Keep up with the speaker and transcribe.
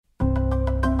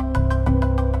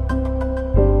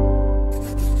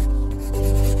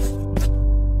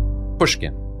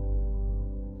Pushkin.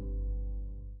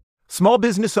 Small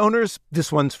business owners,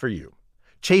 this one's for you.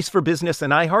 Chase for Business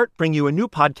and iHeart bring you a new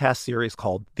podcast series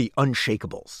called The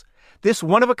Unshakables. This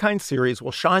one-of-a-kind series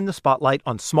will shine the spotlight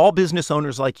on small business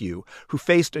owners like you who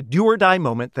faced a do-or-die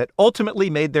moment that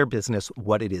ultimately made their business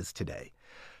what it is today.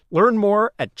 Learn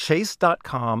more at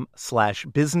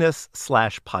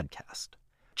chase.com/business/podcast.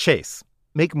 Chase,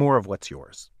 make more of what's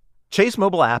yours. Chase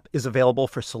mobile app is available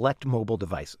for select mobile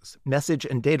devices. Message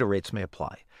and data rates may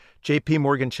apply. J.P.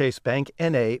 Morgan Chase Bank,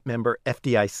 N.A., member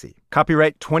FDIC.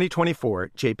 Copyright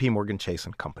 2024, J.P. Morgan Chase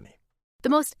 & Company. The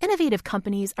most innovative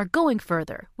companies are going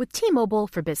further with T-Mobile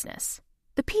for Business.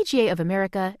 The PGA of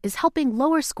America is helping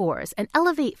lower scores and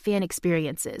elevate fan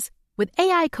experiences with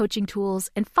AI coaching tools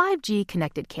and 5G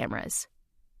connected cameras.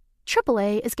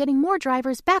 AAA is getting more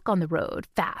drivers back on the road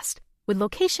fast with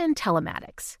location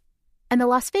telematics. And the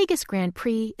Las Vegas Grand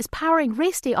Prix is powering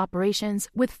race day operations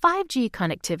with 5G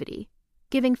connectivity,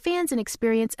 giving fans an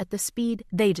experience at the speed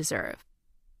they deserve.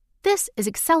 This is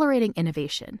accelerating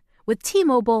innovation with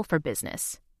T-Mobile for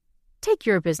Business. Take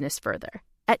your business further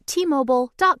at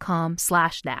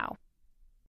T-Mobile.com/now.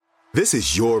 This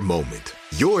is your moment,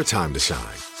 your time to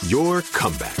shine, your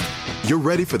comeback. You're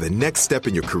ready for the next step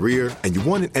in your career, and you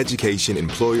want an education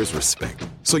employers respect.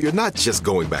 So you're not just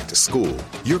going back to school,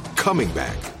 you're coming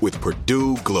back with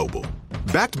Purdue Global.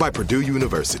 Backed by Purdue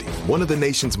University, one of the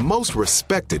nation's most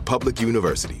respected public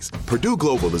universities, Purdue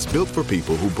Global is built for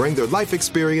people who bring their life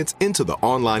experience into the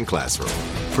online classroom.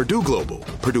 Purdue Global,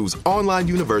 Purdue's online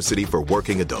university for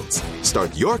working adults.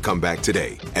 Start your comeback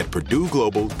today at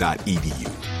purdueglobal.edu.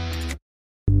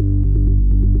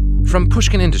 From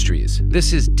Pushkin Industries,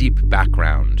 this is Deep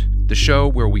Background, the show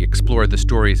where we explore the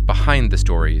stories behind the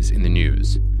stories in the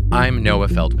news. I'm Noah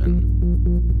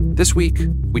Feldman. This week,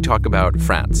 we talk about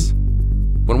France.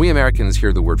 When we Americans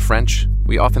hear the word French,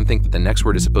 we often think that the next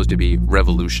word is supposed to be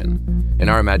revolution. In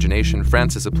our imagination,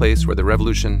 France is a place where the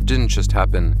revolution didn't just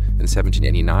happen in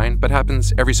 1789, but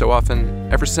happens every so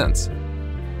often ever since.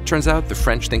 Turns out the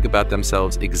French think about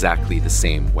themselves exactly the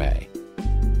same way.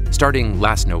 Starting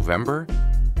last November,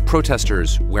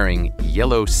 protesters wearing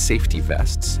yellow safety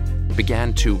vests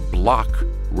began to block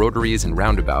rotaries and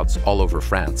roundabouts all over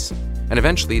France. And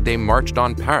eventually they marched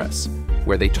on Paris,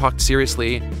 where they talked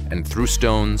seriously and threw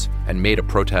stones and made a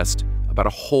protest about a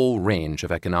whole range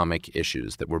of economic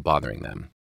issues that were bothering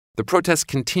them. The protests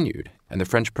continued, and the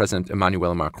French President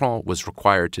Emmanuel Macron was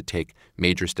required to take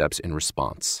major steps in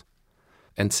response.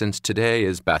 And since today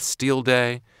is Bastille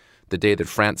Day, the day that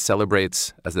France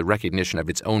celebrates as the recognition of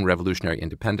its own revolutionary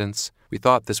independence, we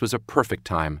thought this was a perfect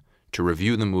time to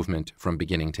review the movement from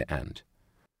beginning to end.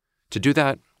 To do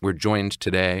that, we're joined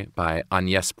today by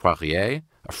Agnès Poirier,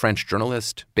 a French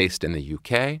journalist based in the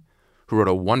UK, who wrote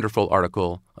a wonderful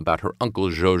article about her uncle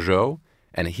Jojo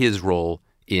and his role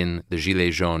in the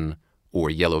Gilets jaunes, or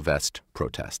Yellow Vest,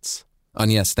 protests.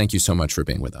 Agnès, thank you so much for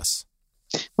being with us.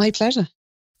 My pleasure.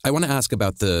 I want to ask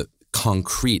about the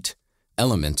concrete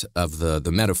element of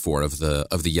the metaphor of the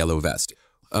Yellow Vest.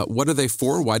 What are they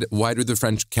for? Why do the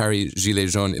French carry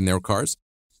Gilets jaunes in their cars?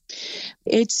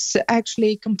 It's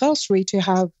actually compulsory to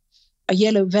have a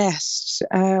yellow vest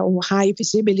or high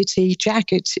visibility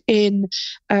jacket in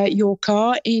your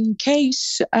car in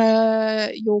case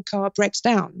your car breaks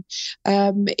down.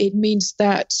 It means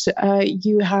that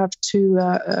you have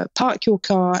to park your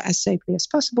car as safely as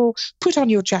possible, put on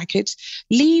your jacket,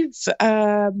 leave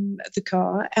the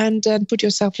car, and put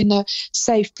yourself in a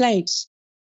safe place.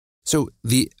 So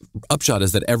the upshot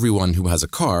is that everyone who has a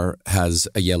car has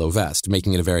a yellow vest,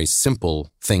 making it a very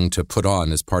simple thing to put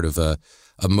on as part of a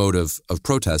mode of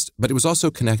protest. But it was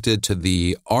also connected to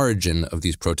the origin of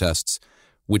these protests,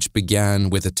 which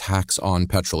began with a tax on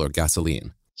petrol or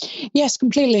gasoline. Yes,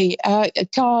 completely.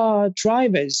 Car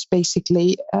drivers,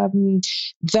 basically,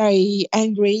 very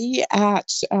angry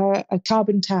at a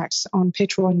carbon tax on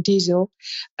petrol and diesel,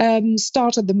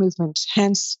 started the movement,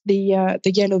 hence the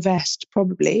yellow vest,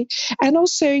 probably. And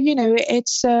also,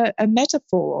 it's a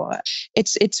metaphor.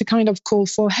 It's a kind of call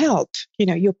for help.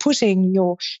 You're putting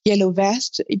your yellow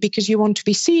vest because you want to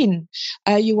be seen.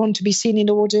 You want to be seen in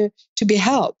order to be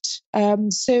helped.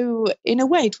 So in a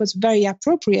way, it was very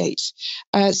appropriate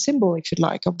symbol, if you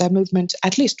like, of their movement,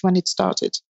 at least when it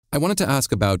started. I wanted to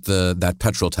ask about that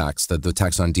petrol tax, the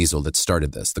tax on diesel that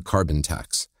started this, the carbon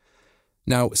tax.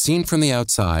 Now, seen from the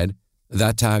outside,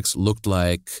 that tax looked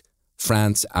like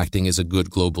France acting as a good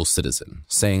global citizen,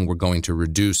 saying we're going to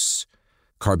reduce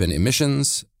carbon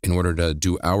emissions in order to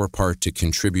do our part to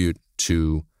contribute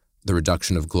to the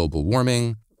reduction of global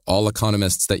warming. All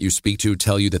economists that you speak to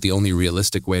tell you that the only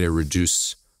realistic way to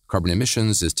reduce carbon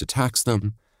emissions is to tax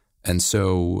them. And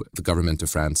so the government of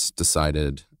France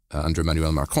decided under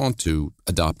Emmanuel Macron to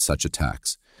adopt such a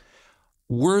tax.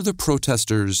 Were the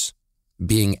protesters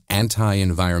being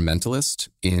anti-environmentalist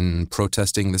in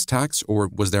protesting this tax, or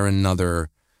was there another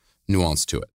nuance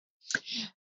to it?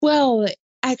 Well,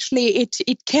 actually,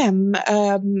 it came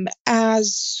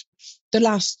as the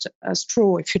last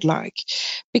straw, if you'd like,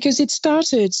 because it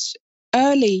started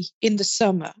early in the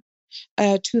summer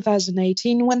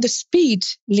 2018, when the speed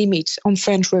limit on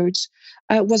French roads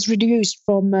was reduced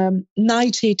from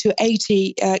 90 to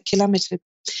 80 kilometers.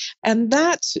 And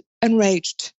that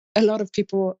enraged a lot of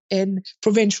people in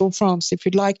provincial France, if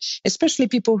you'd like, especially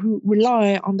people who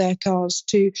rely on their cars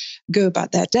to go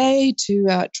about their day,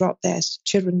 to drop their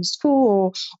children to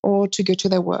school or to go to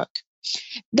their work.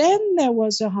 Then there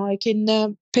was a hike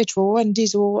in petrol and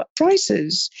diesel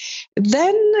prices.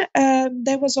 Then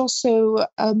there was also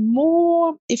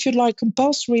more, if you like,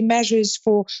 compulsory measures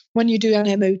for when you do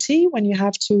an MOT, when you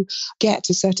have to get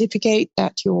a certificate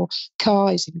that your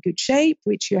car is in good shape,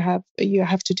 which you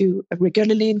have to do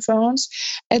regularly in France.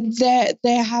 And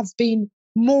there have been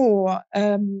more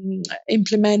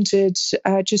implemented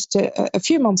just a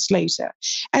few months later.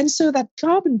 And so that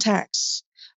carbon tax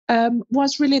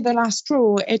was really the last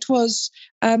straw. It was,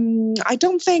 I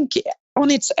don't think on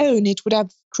its own it would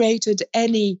have created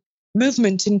any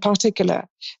movement in particular,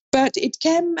 but it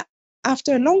came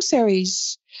after a long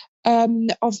series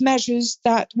of measures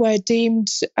that were deemed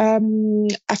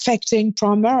affecting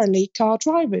primarily car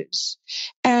drivers.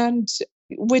 And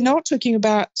we're not talking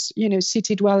about,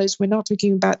 city dwellers. We're not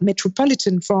talking about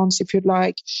metropolitan France, if you'd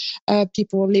like,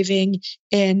 people living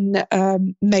in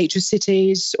major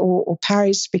cities or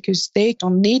Paris, because they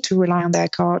don't need to rely on their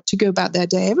car to go about their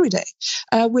day every day.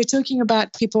 We're talking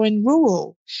about people in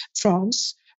rural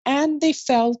France, and they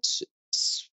felt,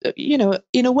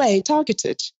 in a way,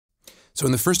 targeted. So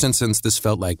in the first instance, this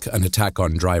felt like an attack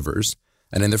on drivers.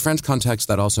 And in the French context,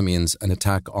 that also means an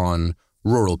attack on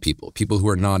rural people who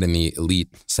are not in the elite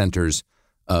centers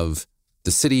of the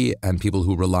city and people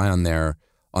who rely on their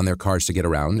cars to get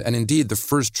around. And indeed, the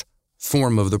first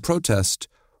form of the protest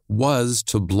was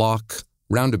to block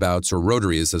roundabouts, or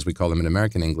rotaries, as we call them in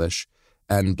American English,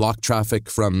 and block traffic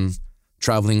from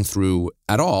traveling through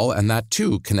at all. And that,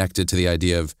 too, connected to the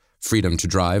idea of freedom to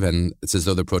drive. And it's as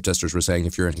though the protesters were saying,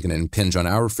 if you're going to impinge on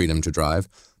our freedom to drive,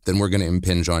 then we're going to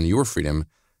impinge on your freedom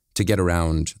to get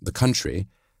around the country.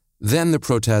 Then the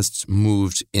protests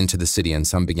moved into the city, and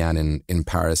some began in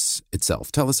Paris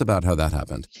itself. Tell us about how that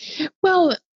happened.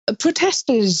 Well,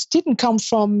 protesters didn't come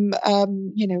from,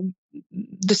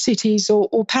 the cities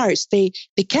or Paris. They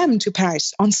came to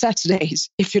Paris on Saturdays,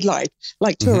 if you'd like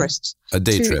tourists. A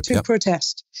day trip, to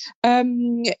protest.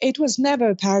 It was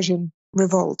never a Parisian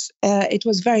revolt. It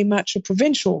was very much a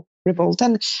provincial revolt.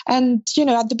 And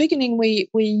at the beginning, we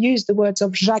used the words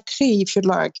of Jacquerie, if you'd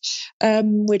like,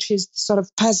 which is sort of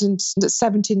the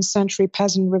 17th century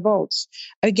peasant revolts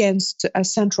against a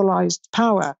centralized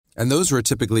power. And those were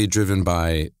typically driven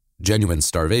by genuine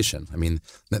starvation. I mean,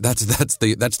 that's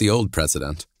the old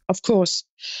precedent. Of course.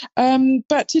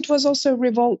 But it was also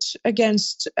revolt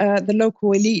against the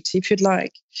local elite, if you'd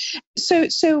like. So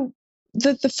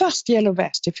the first Yellow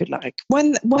Vest, if you like,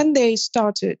 when they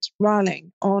started rallying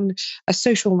on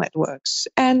social networks,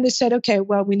 and they said, okay,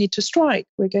 well, we need to strike.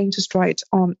 We're going to strike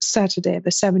on Saturday, the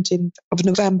 17th of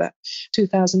November,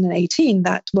 2018.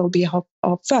 That will be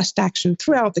our first action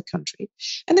throughout the country.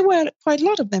 And there were quite a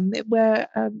lot of them. There were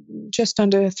just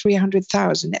under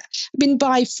 300,000. I mean,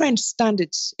 by French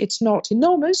standards, it's not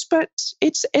enormous, but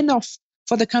it's enough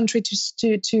for the country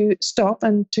to stop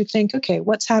and to think, okay,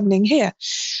 what's happening here?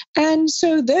 And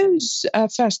so those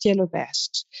first Yellow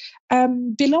Vests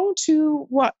belong to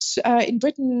what in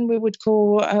Britain we would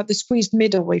call the squeezed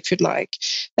middle, if you'd like.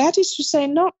 That is to say,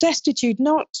 not destitute,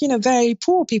 not very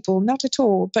poor people, not at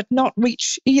all, but not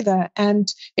rich either.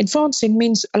 And in France, it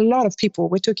means a lot of people.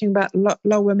 We're talking about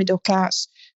lower middle classes,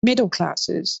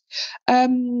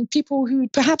 people who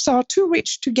perhaps are too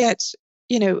rich to get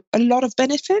a lot of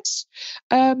benefits,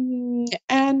 and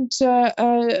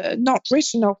not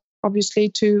rich enough, obviously,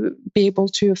 to be able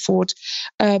to afford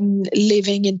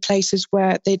living in places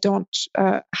where they don't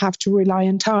have to rely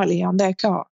entirely on their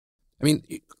car. I mean,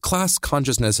 class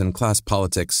consciousness and class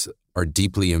politics are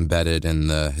deeply embedded in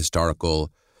the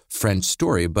historical French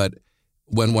story. But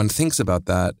when one thinks about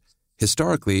that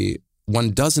historically,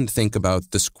 one doesn't think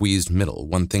about the squeezed middle.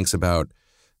 One thinks about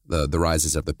the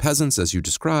rises of the peasants, as you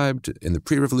described, in the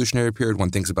pre-revolutionary period. One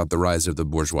thinks about the rise of the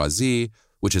bourgeoisie,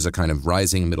 which is a kind of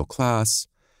rising middle class.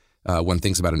 One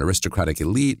thinks about an aristocratic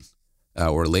elite,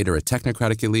 or later a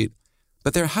technocratic elite.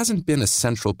 But there hasn't been a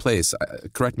central place,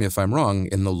 correct me if I'm wrong,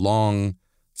 in the long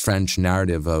French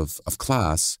narrative of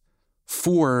class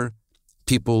for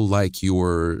people like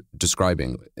you're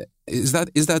describing. Is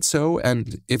that so?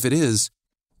 And if it is,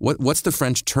 what's the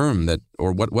French term that,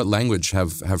 or what language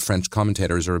have French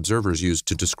commentators or observers used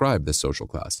to describe this social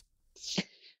class?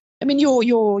 I mean,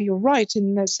 you're right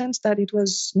in the sense that it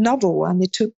was novel and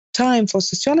it took time for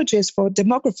sociologists, for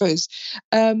demographers,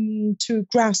 to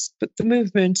grasp the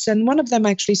movement. And one of them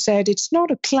actually said, it's not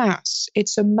a class,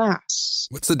 it's a mass.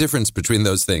 What's the difference between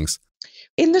those things?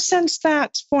 In the sense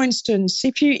that, for instance,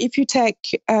 if you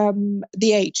take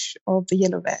the age of the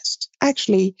Yellow Vest,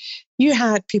 actually, you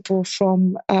had people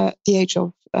from the age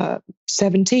of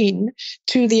 17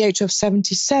 to the age of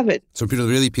 77. So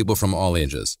people from all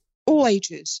ages. All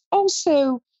ages.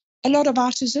 Also, a lot of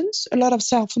artisans, a lot of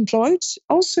self-employed,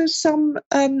 also some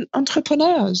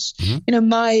entrepreneurs.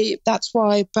 Mm-hmm. That's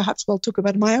why perhaps we'll talk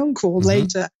about my uncle mm-hmm.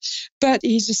 later. But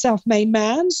he's a self-made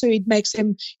man, so it makes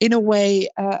him, in a way,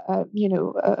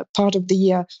 part of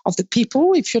the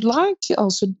people, if you like.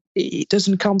 Also, he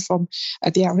doesn't come from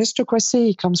the aristocracy;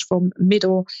 he comes from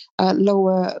middle,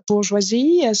 lower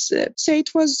bourgeoisie. So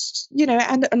it was,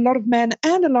 and a lot of men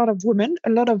and a lot of women, a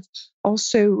lot of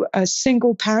also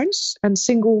single parents and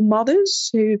single mothers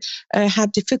who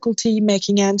had difficulty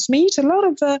making ends meet. A lot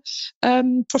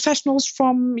of professionals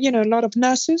from, a lot of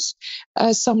nurses,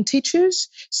 some teachers.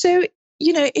 So,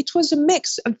 it was a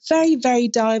mix, a very, very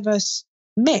diverse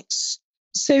mix.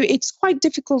 So it's quite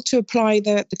difficult to apply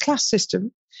the class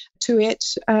system to it.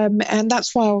 And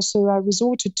that's why also I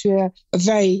resorted to a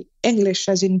very English,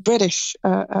 as in British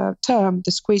term,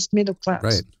 the squeezed middle class.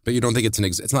 Right. But you don't think it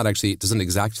doesn't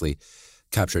exactly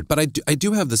capture it. But I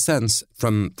do have the sense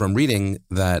from reading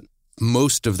that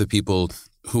most of the people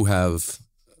who have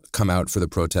come out for the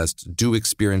protest do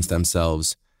experience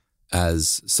themselves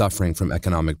as suffering from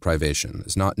economic privation.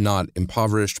 It's not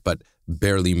impoverished, but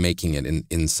barely making it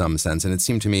in some sense. And it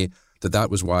seemed to me that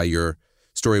was why your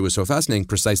story was so fascinating,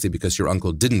 precisely because your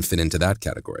uncle didn't fit into that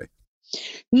category.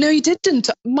 No, he didn't.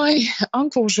 My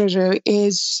uncle Jojo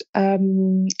is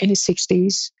in his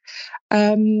 60s.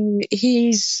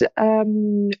 He's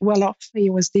well off. He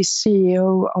was the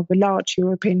CEO of a large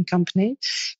European company,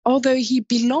 although he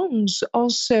belongs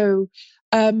also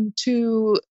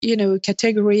to a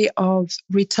category of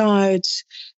retired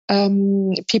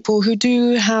people who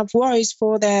do have worries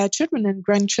for their children and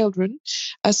grandchildren,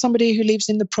 somebody who lives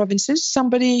in the provinces,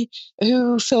 somebody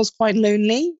who feels quite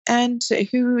lonely and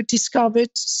who discovered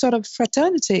sort of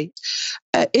fraternity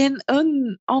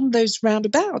on those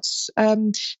roundabouts.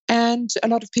 And a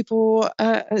lot of people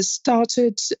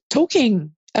started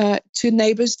talking to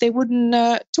neighbors they wouldn't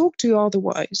talk to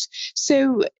otherwise.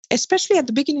 So especially at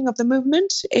the beginning of the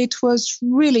movement, it was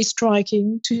really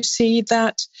striking to see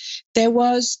that there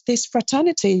was this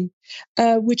fraternity,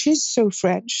 which is so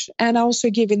French. And I also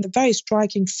give in the very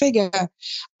striking figure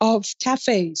of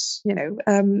cafes.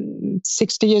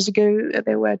 60 years ago,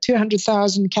 there were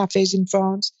 200,000 cafes in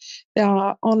France. There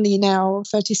are only now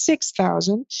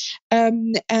 36,000.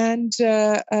 And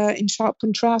in sharp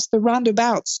contrast, the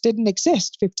roundabouts didn't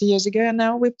exist 50 years ago, and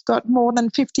now we've got more than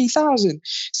 50,000.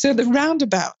 So the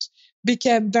roundabout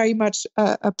became very much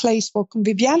a place for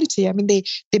conviviality. I mean,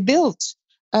 they built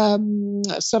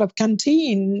sort of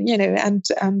canteen,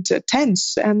 and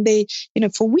tents, and they,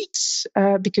 for weeks,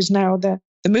 because now the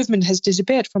movement has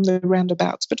disappeared from the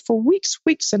roundabouts, but for weeks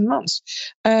and months,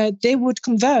 they would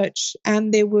converge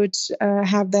and they would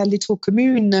have their little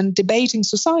commune and debating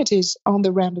societies on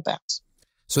the roundabouts.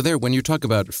 So there, when you talk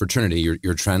about fraternity,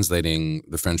 you're translating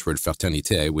the French word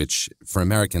fraternité, which for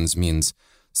Americans means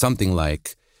something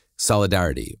like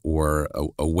solidarity or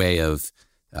a way of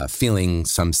feeling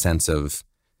some sense of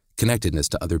connectedness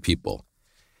to other people.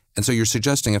 And so you're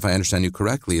suggesting, if I understand you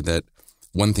correctly, that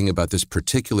one thing about this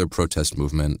particular protest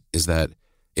movement is that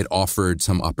it offered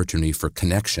some opportunity for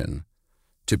connection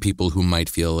to people who might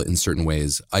feel in certain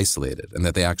ways isolated, and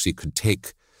that they actually could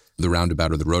take the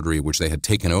roundabout or the rotary, which they had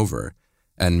taken over,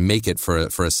 and make it for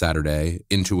a Saturday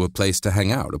into a place to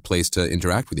hang out, a place to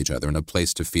interact with each other, and a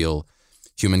place to feel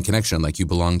human connection, like you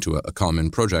belong to a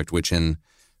common project, which in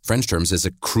French terms is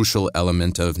a crucial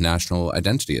element of national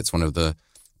identity. It's one of the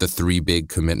three big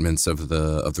commitments of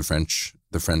the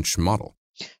French model.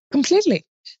 Completely.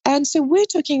 And so we're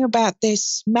talking about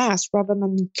this mass rather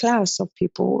than class of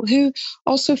people who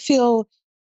also feel,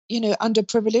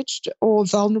 underprivileged or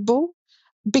vulnerable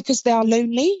because they are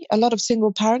lonely. A lot of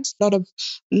single parents, a lot of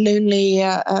lonely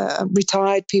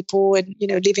retired people, and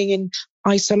living in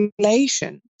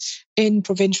isolation in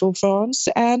provincial France,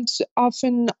 and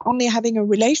often only having a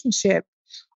relationship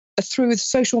through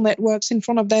social networks in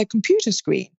front of their computer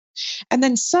screen. And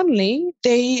then suddenly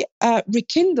they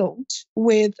rekindled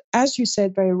with, as you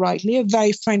said very rightly, a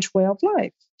very French way of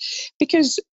life.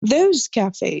 Because those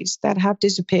cafes that have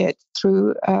disappeared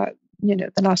through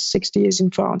the last 60 years in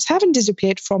France haven't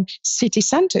disappeared from city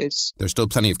centers. There's still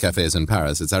plenty of cafes in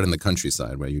Paris. It's out in the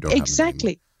countryside where you don't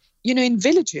exactly. In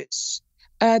villages,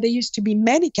 there used to be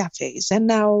many cafes, and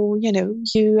now,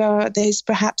 there's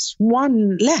perhaps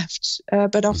one left,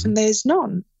 but often there's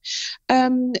none.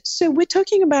 So we're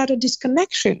talking about a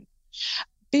disconnection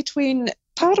between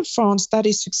part of France that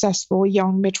is successful,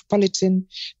 young metropolitan,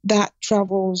 that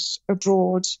travels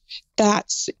abroad,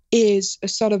 that is a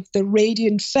sort of the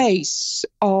radiant face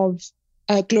of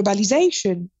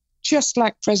globalization, just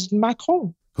like President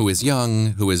Macron. Who is young,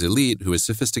 who is elite, who is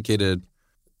sophisticated,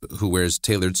 who wears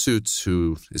tailored suits,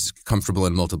 who is comfortable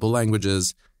in multiple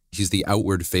languages. He's the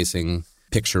outward-facing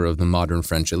picture of the modern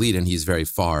French elite, and he's very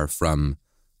far from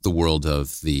the world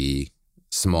of the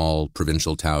small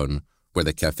provincial town where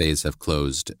the cafes have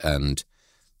closed and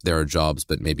there are jobs,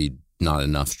 but maybe not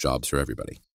enough jobs for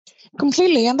everybody.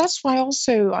 Completely. And that's why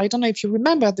also, I don't know if you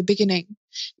remember at the beginning,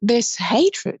 this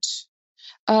hatred,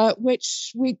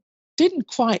 which we didn't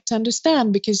quite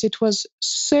understand because it was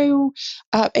so,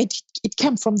 it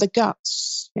came from the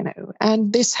guts,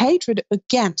 and this hatred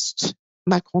against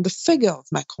Macron, the figure of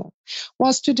Macron,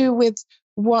 was to do with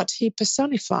what he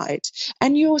personified.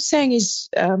 And you're saying is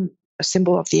a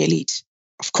symbol of the elite.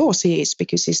 Of course he is,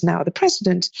 because he's now the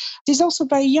president. He's also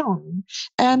very young.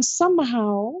 And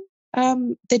somehow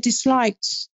they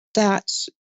disliked that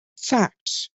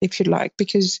fact, if you like,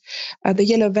 because the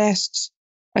Yellow Vests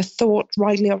thought,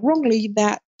 rightly or wrongly,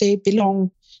 that they belong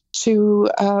to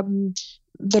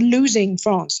the losing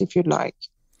France, if you like.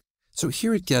 So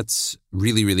here it gets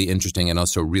really, really interesting and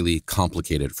also really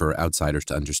complicated for outsiders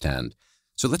to understand.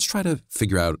 So let's try to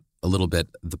figure out a little bit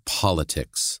the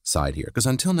politics side here, because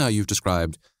until now you've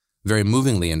described very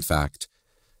movingly, in fact,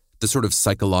 the sort of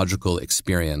psychological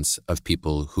experience of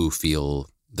people who feel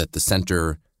that the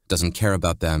center doesn't care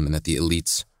about them and that the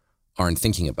elites aren't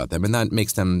thinking about them, and that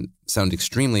makes them sound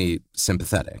extremely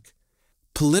sympathetic.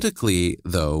 Politically,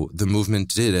 though, the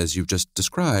movement did, as you've just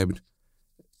described,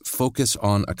 focus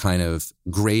on a kind of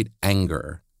great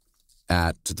anger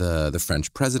at the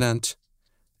French president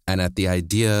and at the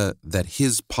idea that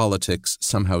his politics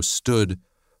somehow stood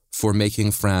for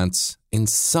making France in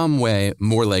some way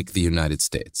more like the United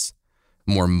States,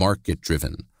 more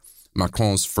market-driven.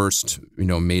 Macron's first,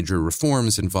 major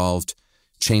reforms involved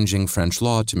changing French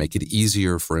law to make it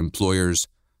easier for employers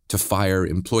to fire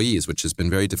employees, which has been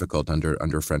very difficult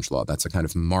under French law. That's a kind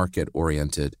of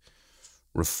market-oriented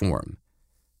reform.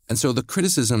 And so the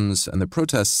criticisms and the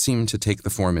protests seem to take the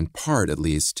form, in part at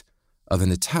least, of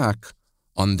an attack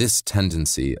on this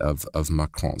tendency of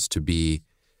Macron's to be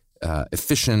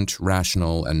efficient,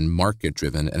 rational, and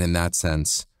market-driven, and in that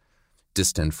sense,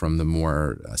 distant from the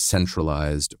more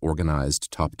centralized,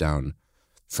 organized, top-down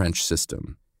French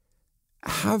system.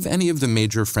 Have any of the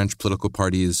major French political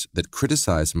parties that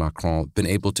criticize Macron been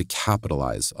able to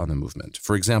capitalize on the movement?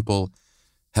 For example,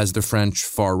 has the French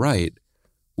far right,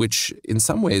 which in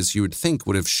some ways you would think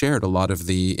would have shared a lot of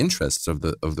the interests of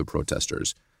the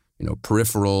protesters,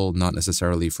 peripheral, not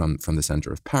necessarily from the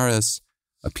center of Paris,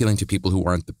 appealing to people who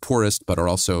aren't the poorest but are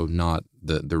also not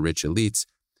the rich elites.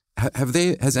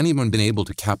 Has anyone been able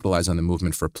to capitalize on the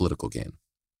movement for political gain?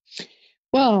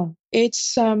 Well,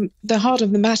 it's the heart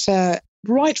of the matter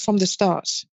right from the start.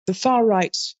 The far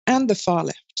right and the far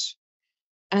left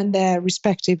and their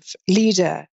respective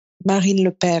leader, Marine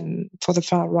Le Pen for the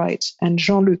far right and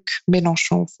Jean-Luc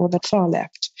Mélenchon for the far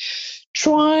left,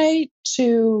 try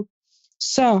to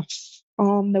surf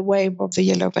on the wave of the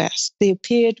Yellow Vest. They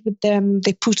appeared with them,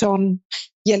 they put on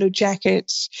yellow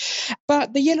jackets,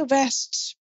 but the Yellow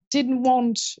Vests didn't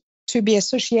want to be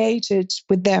associated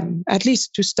with them, at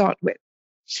least to start with.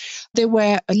 They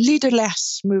were a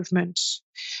leaderless movement.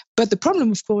 But the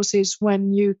problem, of course, is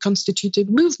when you constitute a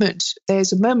movement,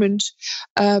 there's a moment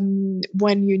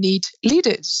when you need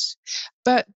leaders.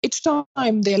 But each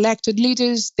time they elected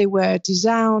leaders, they were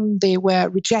disowned, they were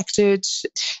rejected.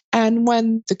 And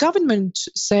when the government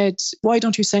said, why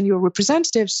don't you send your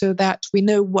representatives so that we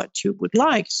know what you would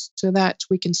like, so that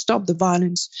we can stop the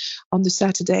violence on the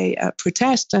Saturday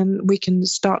protest and we can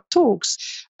start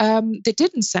talks, they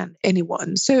didn't send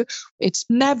anyone. So it's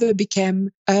never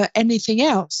became anything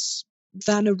else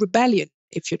than a rebellion,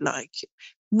 if you like.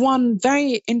 One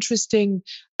very interesting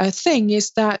thing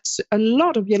is that a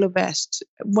lot of Yellow Vests,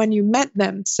 when you met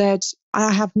them, said,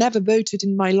 I have never voted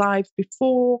in my life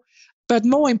before. But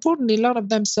more importantly, a lot of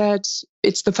them said,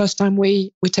 it's the first time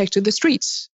we take to the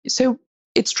streets. So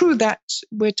it's true that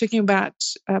we're talking about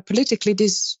politically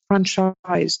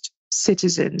disenfranchised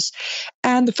citizens,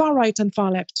 and the far right and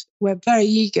far left were very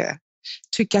eager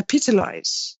to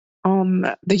capitalize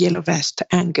on the Yellow Vest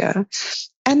anger,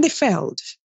 and they failed.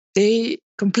 They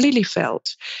completely failed.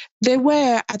 There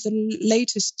were, at the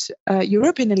latest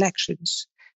European elections,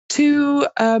 two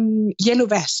Yellow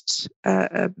Vest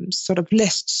sort of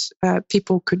lists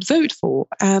people could vote for,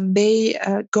 and they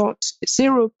got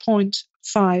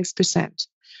 0.5%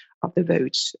 of the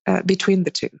votes between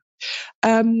the two.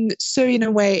 So in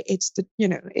a way, it's the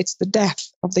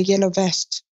death of the Yellow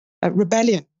Vest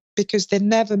rebellion, because they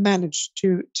never managed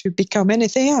to become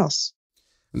anything else.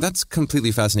 That's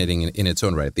completely fascinating in its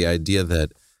own right. The idea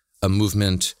that a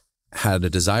movement had a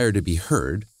desire to be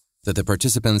heard, that the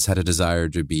participants had a desire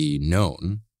to be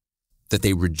known, that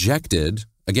they rejected,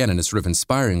 again, in a sort of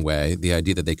inspiring way, the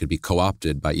idea that they could be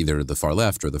co-opted by either the far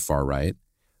left or the far right.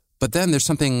 But then there's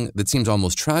something that seems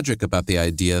almost tragic about the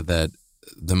idea that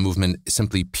the movement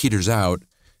simply peters out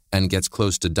and gets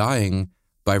close to dying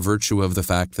by virtue of the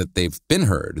fact that they've been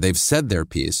heard. They've said their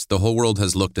piece. The whole world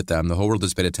has looked at them. The whole world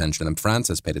has paid attention to them. France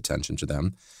has paid attention to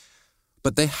them.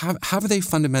 But have they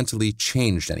fundamentally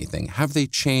changed anything? Have they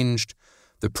changed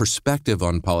the perspective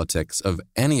on politics of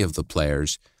any of the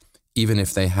players, even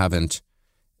if they haven't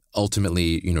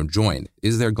ultimately, joined?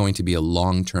 Is there going to be a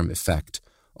long-term effect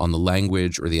on the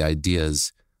language or the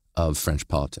ideas of French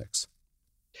politics?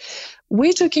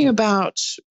 We're talking about,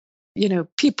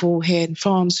 people here in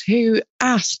France who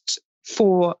asked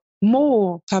for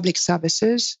more public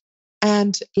services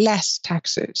and less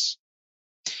taxes.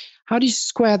 How do you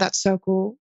square that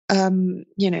circle?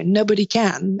 Nobody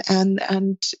can.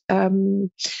 And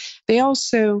they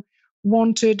also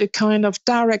wanted a kind of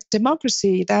direct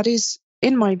democracy that is,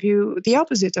 in my view, the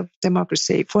opposite of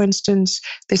democracy. For instance,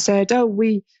 they said,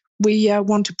 we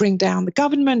want to bring down the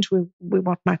government. We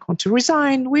want Macron to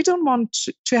resign. We don't want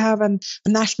to have a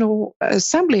national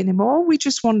assembly anymore. We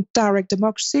just want direct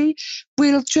democracy.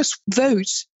 We'll just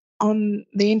vote on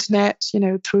the internet,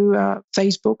 through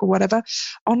Facebook or whatever,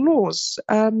 on laws.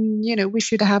 We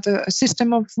should have a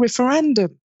system of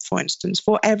referendum, for instance,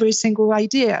 for every single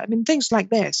idea. I mean, things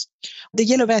like this. The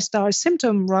Yellow Vest are a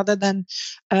symptom rather than,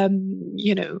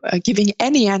 giving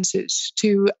any answers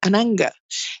to an anger.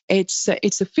 It's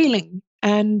a feeling,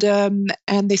 and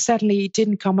they certainly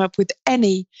didn't come up with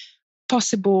any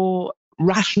possible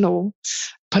rational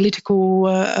political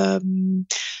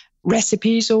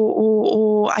recipes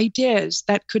or ideas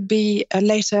that could be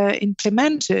later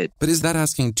implemented. But is that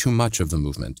asking too much of the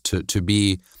movement to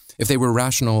be, if they were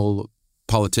rational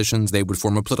politicians, they would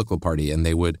form a political party and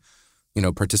they would,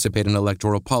 participate in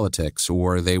electoral politics,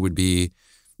 or they would be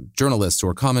journalists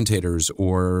or commentators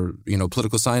or,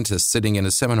 political scientists sitting in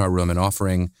a seminar room and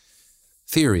offering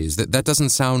theories. That doesn't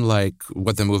sound like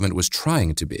what the movement was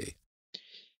trying to be.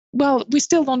 Well, we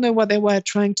still don't know what they were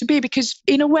trying to be, because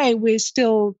in a way we're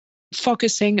still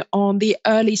focusing on the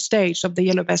early stage of the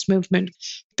Yellow Vest movement,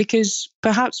 because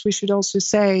perhaps we should also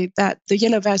say that the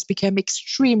Yellow Vest became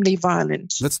extremely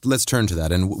violent. Let's turn to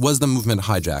that. And was the movement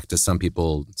hijacked, as some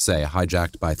people say,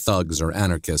 hijacked by thugs or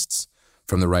anarchists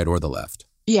from the right or the left?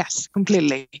 Yes,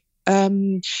 completely.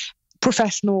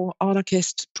 Professional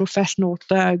anarchists, professional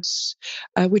thugs,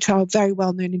 which are very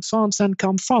well known in France and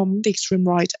come from the extreme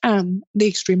right and the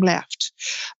extreme left.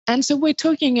 And so we're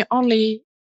talking only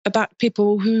about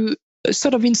people who are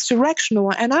sort of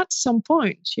insurrectional. And at some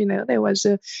point, there was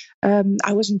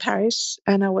I was in Paris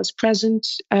and I was present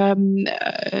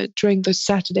during the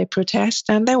Saturday protest,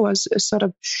 and there was a sort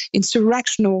of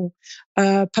insurrectional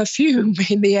perfume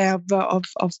in the air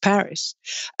of Paris.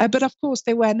 But of course,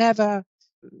 they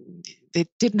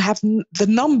didn't have the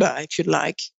number, if you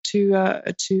like,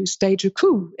 to stage a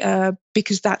coup,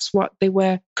 because that's what they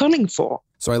were calling for.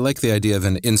 So I like the idea of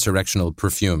an insurrectional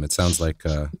perfume. It sounds like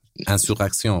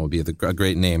insurrection would be a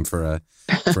great name for a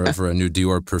new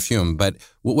Dior perfume. But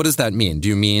what does that mean? Do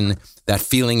you mean that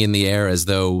feeling in the air as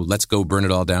though let's go burn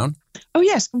it all down? Oh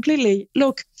yes, completely.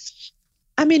 Look,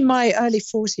 I'm in my early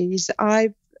 40s.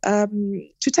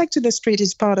 To take to the street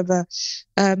is part of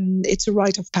it's a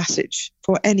rite of passage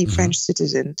for any French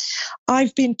citizen.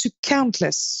 I've been to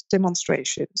countless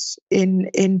demonstrations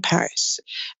in Paris,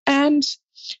 and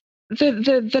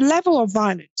the level of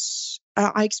violence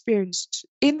I experienced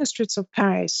in the streets of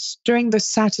Paris during the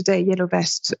Saturday Yellow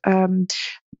Vest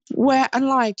were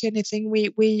unlike anything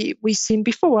we seen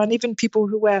before. And even people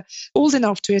who were old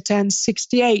enough to attend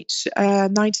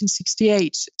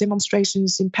 1968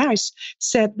 demonstrations in Paris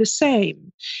said the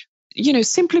same.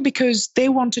 simply because they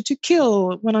wanted to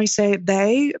kill, when I say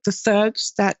they, the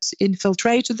thugs that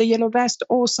infiltrated the Yellow Vest,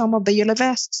 or some of the Yellow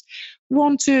Vests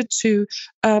wanted to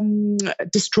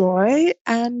destroy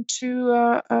and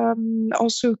to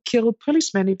also kill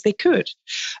policemen if they could.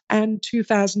 And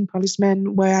 2,000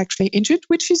 policemen were actually injured,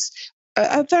 which is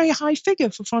a very high figure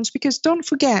for France, because don't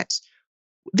forget,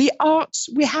 we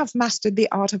have mastered the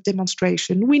art of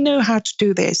demonstration. We know how to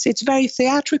do this. It's very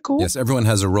theatrical. Yes, everyone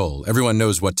has a role. Everyone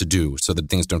knows what to do so that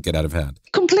things don't get out of hand.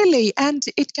 Completely. And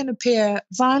it can appear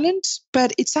violent,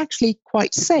 but it's actually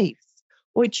quite safe.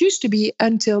 Or it used to be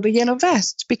until the Yellow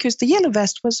Vest, because the Yellow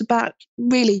Vest was about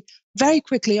really very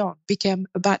quickly on became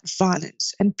about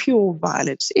violence and pure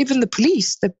violence. Even the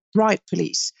police, the riot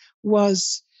police,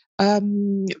 was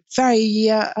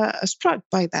very struck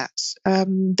by that.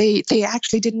 They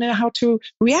actually didn't know how to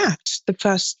react the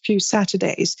first few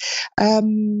Saturdays.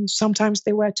 Sometimes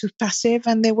they were too passive,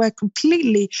 and they were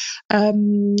completely,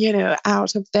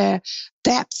 out of their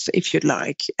depth, if you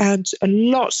like. And a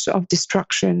lot of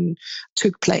destruction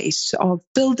took place of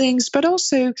buildings, but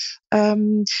also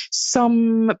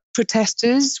some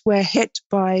protesters were hit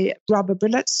by rubber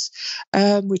bullets,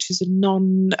 which is a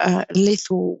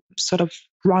non-lethal sort of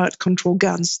riot control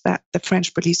guns that the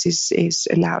French police is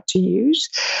allowed to use.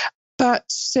 But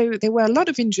so there were a lot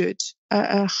of injured,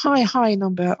 a high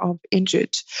number of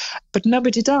injured, but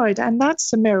nobody died. And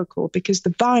that's a miracle, because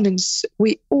the violence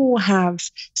we all have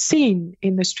seen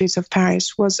in the streets of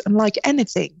Paris was unlike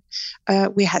anything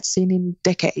we had seen in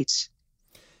decades.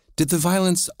 Did the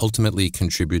violence ultimately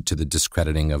contribute to the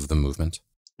discrediting of the movement?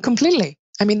 Completely.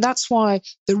 I mean, that's why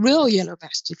the real Yellow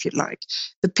Vest, if you like,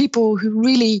 the people who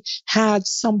really had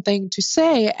something to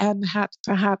say and had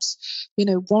perhaps,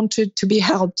 wanted to be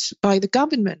helped by the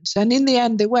government. And in the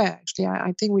end, they were. Actually,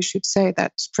 I think we should say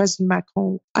that President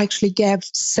Macron actually gave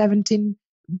 17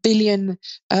 billion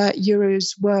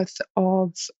euros worth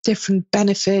of different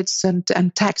benefits and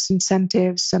tax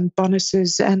incentives and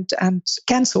bonuses and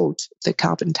cancelled the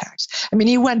carbon tax. I mean,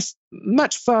 he went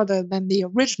much further than the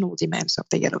original demands of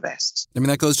the Yellow Vests. I mean,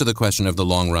 that goes to the question of the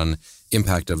long-run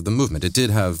impact of the movement. It did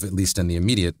have, at least in the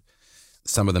immediate,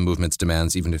 some of the movement's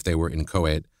demands, even if they were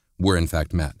inchoate, were in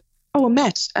fact met.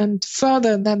 Met, and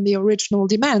further than the original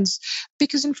demands,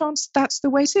 because in France, that's the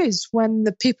way it is. When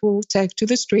the people take to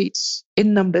the streets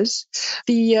in numbers,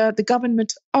 the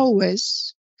government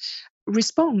always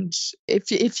responds.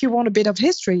 If you want a bit of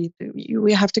history,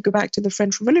 we have to go back to the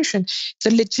French Revolution.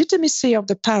 The legitimacy of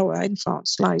the power in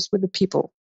France lies with the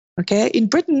people. Okay, in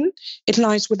Britain, it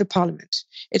lies with the parliament.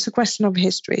 It's a question of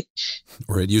history.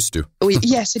 Or it used to.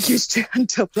 Yes, it used to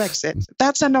until Brexit.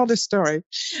 That's another story.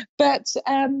 But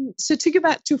so to go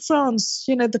back to France,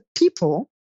 the people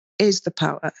is the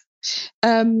power.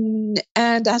 And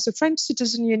as a French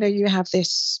citizen, you have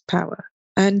this power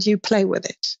and you play with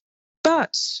it.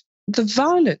 But the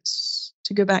violence,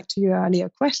 to go back to your earlier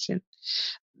question,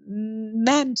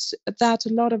 meant that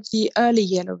a lot of the early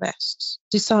Yellow Vests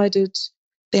decided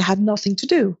they had nothing to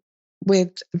do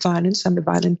with violence and the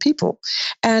violent people,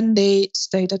 and they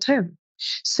stayed at home.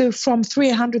 So from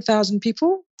 300,000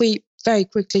 people, we very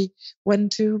quickly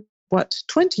went to,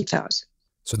 20,000.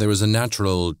 So there was a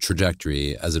natural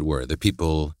trajectory, as it were. The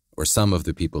people, or some of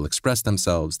the people, expressed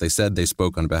themselves. They said they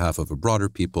spoke on behalf of a broader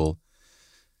people.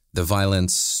 The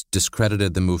violence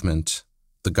discredited the movement.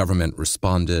 The government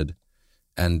responded.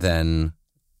 And then,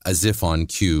 as if on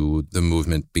cue, the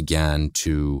movement began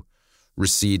to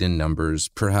recede in numbers,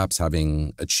 perhaps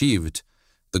having achieved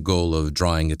the goal of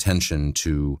drawing attention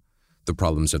to the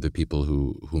problems of the people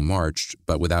who marched,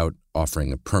 but without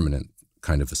offering a permanent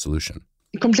kind of a solution.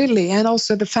 Completely. And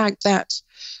also the fact that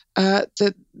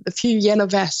the few Yellow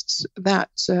Vests that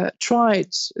tried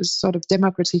a sort of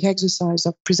democratic exercise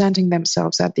of presenting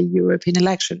themselves at the European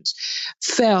elections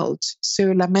failed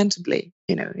so lamentably,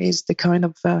 is the kind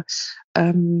of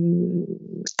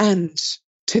end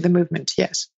to the movement,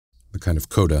 yes. The kind of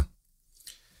coda.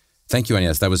 Thank you,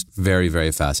 Agnès. That was very,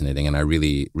 very fascinating, and I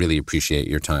really, really appreciate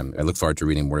your time. I look forward to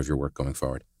reading more of your work going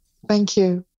forward. Thank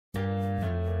you.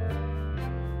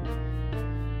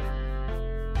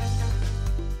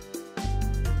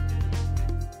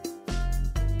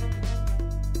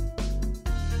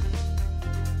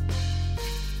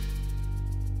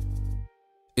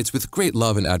 It's with great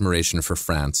love and admiration for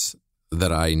France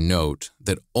that I note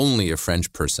that only a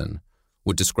French person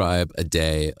would describe a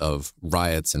day of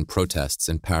riots and protests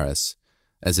in Paris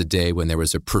as a day when there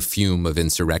was a perfume of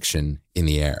insurrection in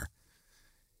the air.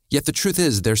 Yet the truth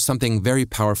is, there's something very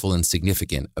powerful and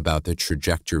significant about the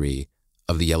trajectory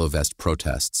of the Yellow Vest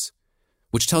protests,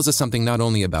 which tells us something not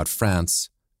only about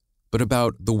France, but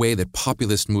about the way that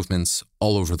populist movements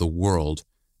all over the world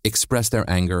express their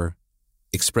anger,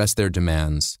 express their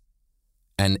demands,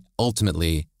 and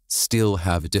ultimately still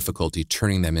have difficulty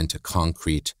turning them into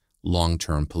concrete,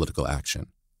 long-term political action.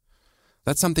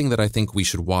 That's something that I think we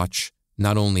should watch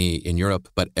not only in Europe,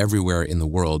 but everywhere in the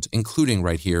world, including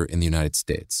right here in the United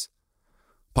States.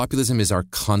 Populism is our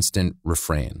constant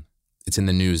refrain. It's in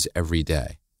the news every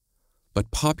day.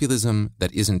 But populism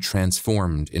that isn't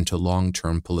transformed into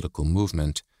long-term political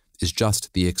movement is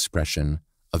just the expression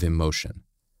of emotion.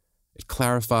 It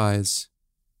clarifies,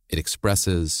 it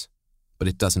expresses, but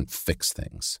it doesn't fix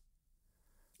things.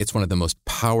 It's one of the most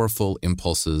powerful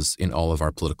impulses in all of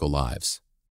our political lives.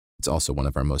 It's also one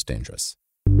of our most dangerous.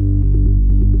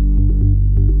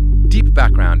 Deep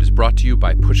Background is brought to you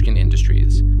by Pushkin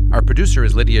Industries. Our producer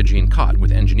is Lydia Jean Cott,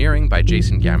 with engineering by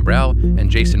Jason Gambrell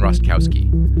and Jason Rostkowski.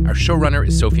 Our showrunner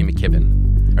is Sophie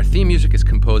McKibben. Our theme music is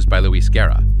composed by Luis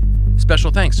Guerra.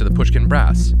 Special thanks to the Pushkin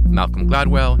Brass, Malcolm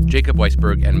Gladwell, Jacob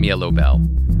Weisberg, and Mia Lobel.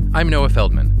 I'm Noah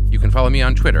Feldman. You can follow me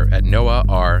on Twitter at Noah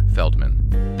R.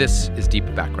 Feldman. This is Deep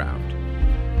Background.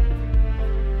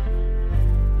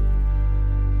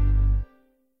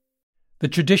 The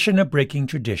tradition of breaking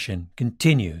tradition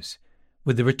continues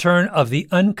with the return of the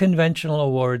Unconventional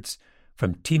Awards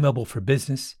from T-Mobile for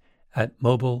Business at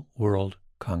Mobile World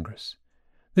Congress.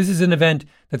 This is an event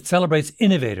that celebrates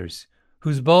innovators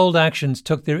whose bold actions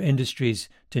took their industries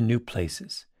to new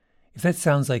places. If that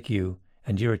sounds like you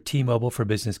and you're a T-Mobile for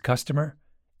Business customer,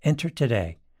 enter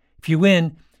today. If you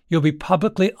win, you'll be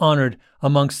publicly honored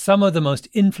amongst some of the most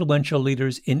influential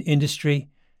leaders in industry.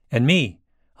 And me,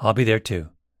 I'll be there too.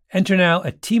 Enter now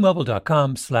at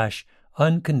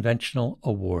tmobile.com/unconventional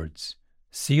awards.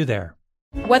 See you there.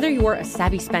 Whether you're a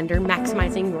savvy spender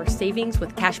maximizing your savings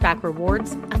with cashback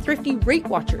rewards, a thrifty rate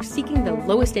watcher seeking the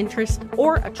lowest interest,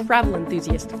 or a travel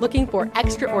enthusiast looking for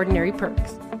extraordinary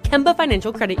perks, Kemba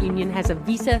Financial Credit Union has a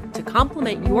visa to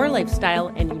complement your lifestyle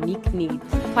and unique needs.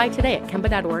 Apply today at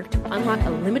Kemba.org to unlock a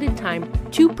limited-time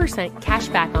 2% cash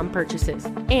back on purchases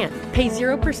and pay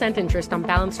 0% interest on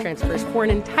balance transfers for an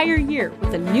entire year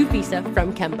with a new visa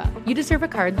from Kemba. You deserve a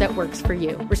card that works for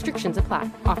you. Restrictions apply.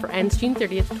 Offer ends June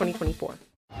 30th, 2024.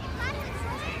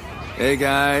 Hey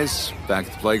guys, back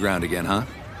at the playground again, huh?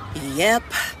 Yep.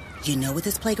 You know what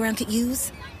this playground could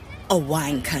use? A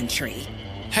wine country.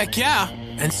 Heck yeah,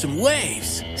 and some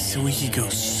waves so we could go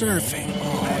surfing.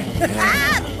 Oh,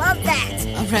 yeah. Love that.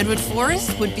 A redwood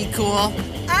forest would be cool.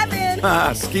 I'm in.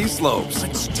 Ski slopes.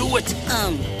 Let's do it.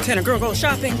 Can a girl go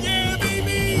shopping? Yeah,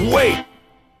 baby. Wait.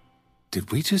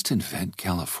 Did we just invent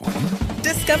California?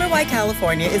 Discover why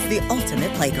California is the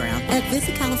ultimate playground at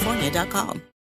visitcalifornia.com.